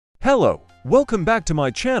Hello, welcome back to my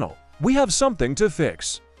channel. We have something to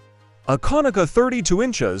fix. A Konicka 32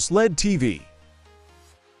 inches LED TV.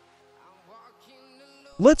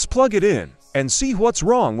 Let's plug it in and see what's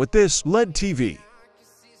wrong with this LED TV.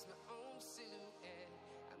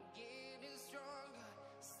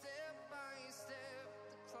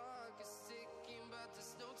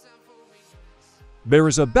 There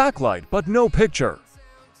is a backlight but no picture.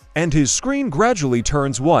 And his screen gradually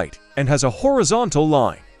turns white and has a horizontal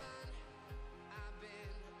line.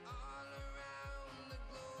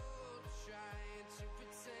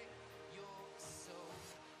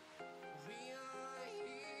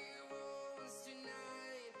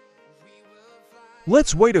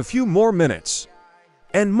 Let's wait a few more minutes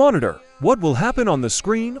and monitor what will happen on the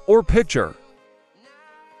screen or picture.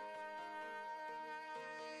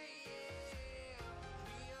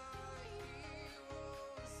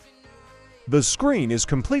 The screen is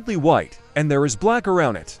completely white and there is black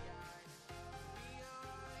around it.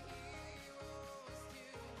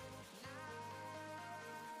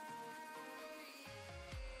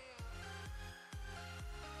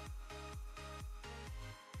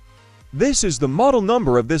 This is the model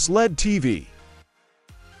number of this LED TV.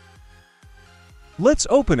 Let's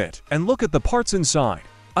open it and look at the parts inside.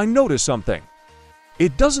 I notice something.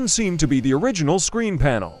 It doesn't seem to be the original screen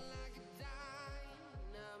panel.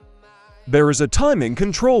 There is a timing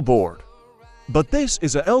control board, but this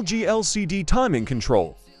is a LG LCD timing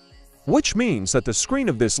control, which means that the screen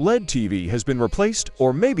of this LED TV has been replaced,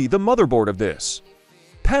 or maybe the motherboard of this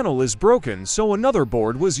panel is broken, so another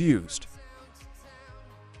board was used.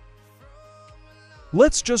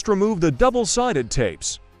 Let's just remove the double-sided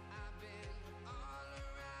tapes.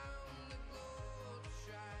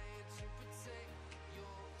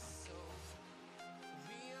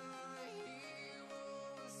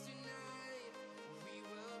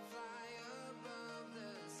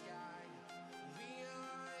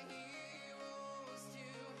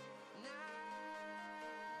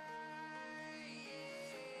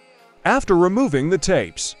 After removing the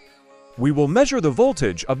tapes, we will measure the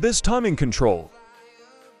voltage of this timing control.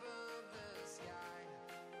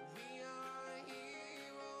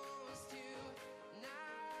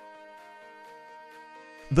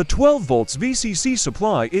 The 12 volts VCC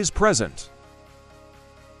supply is present.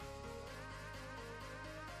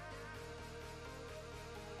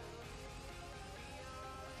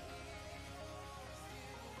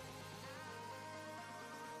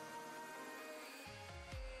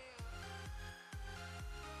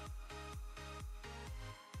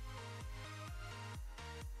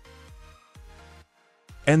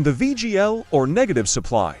 And the VGL or negative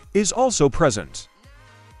supply is also present.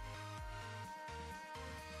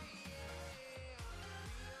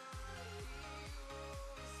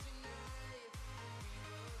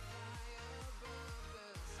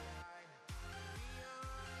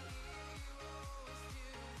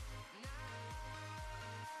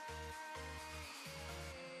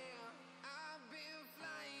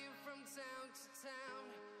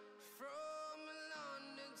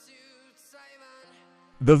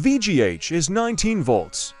 The VGH is 19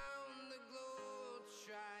 volts.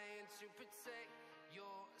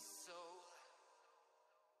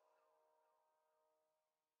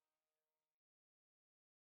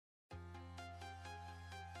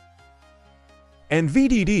 And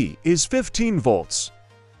VDD is 15 volts.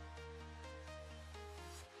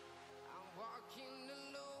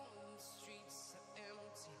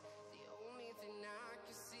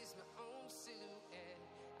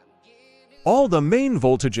 All the main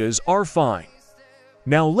voltages are fine.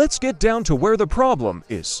 Now let's get down to where the problem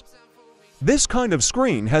is. This kind of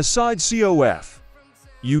screen has side COF.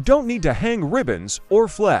 You don't need to hang ribbons or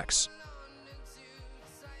flex.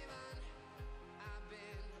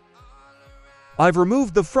 I've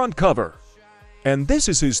removed the front cover, and this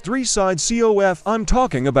is his 3-side COF I'm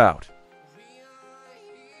talking about.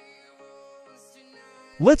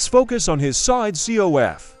 Let's focus on his side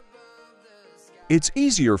COF. It's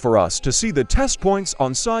easier for us to see the test points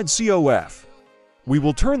on side COF. We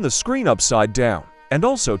will turn the screen upside down, and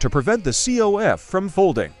also to prevent the COF from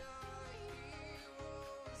folding.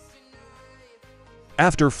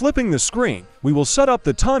 After flipping the screen, we will set up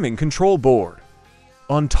the timing control board.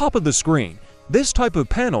 On top of the screen, this type of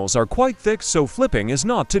panels are quite thick, so flipping is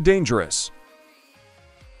not too dangerous.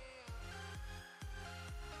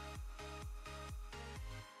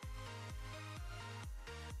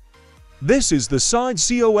 This is the side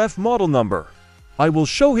COF model number. I will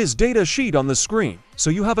show his data sheet on the screen,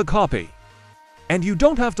 so you have a copy. And you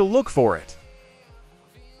don't have to look for it.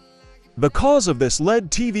 The cause of this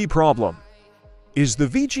LED TV problem is the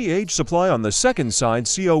VGH supply on the second side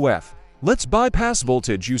COF Let's bypass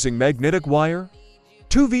voltage using magnetic wire.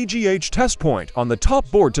 2 VGH test point on the top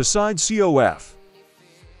board to side COF.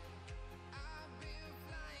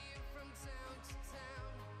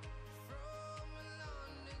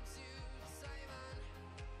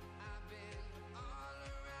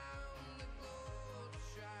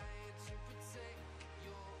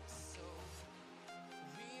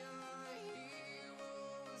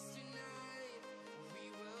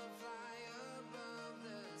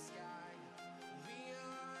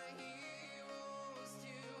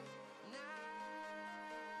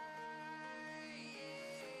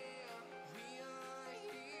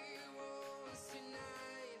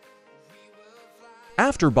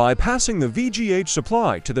 After bypassing the VGH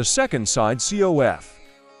supply to the second side COF,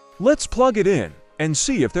 let's plug it in and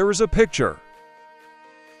see if there is a picture.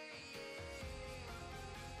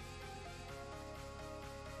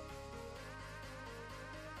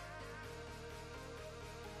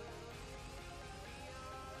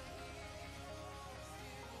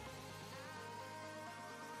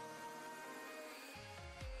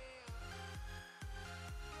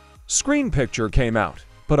 Screen picture came out,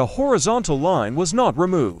 but a horizontal line was not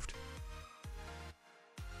removed.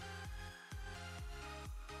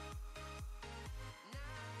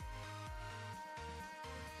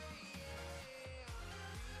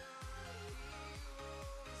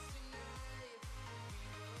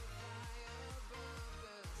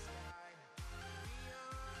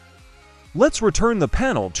 Let's return the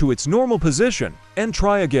panel to its normal position and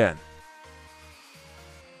try again.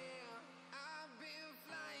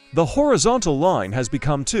 The horizontal line has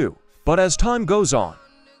become 2, but as time goes on,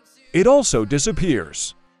 it also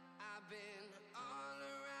disappears.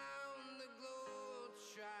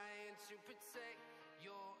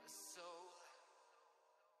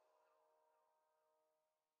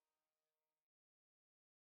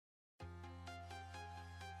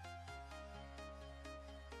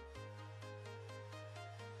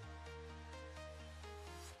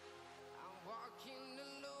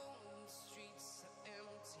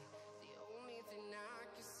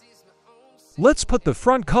 Let's put the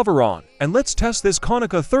front cover on and let's test this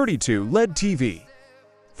Konicka 32 LED TV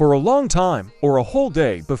for a long time or a whole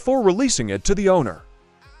day before releasing it to the owner.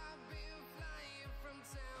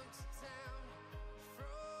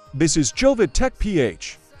 This is Jovit Tech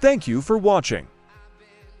PH. Thank you for watching.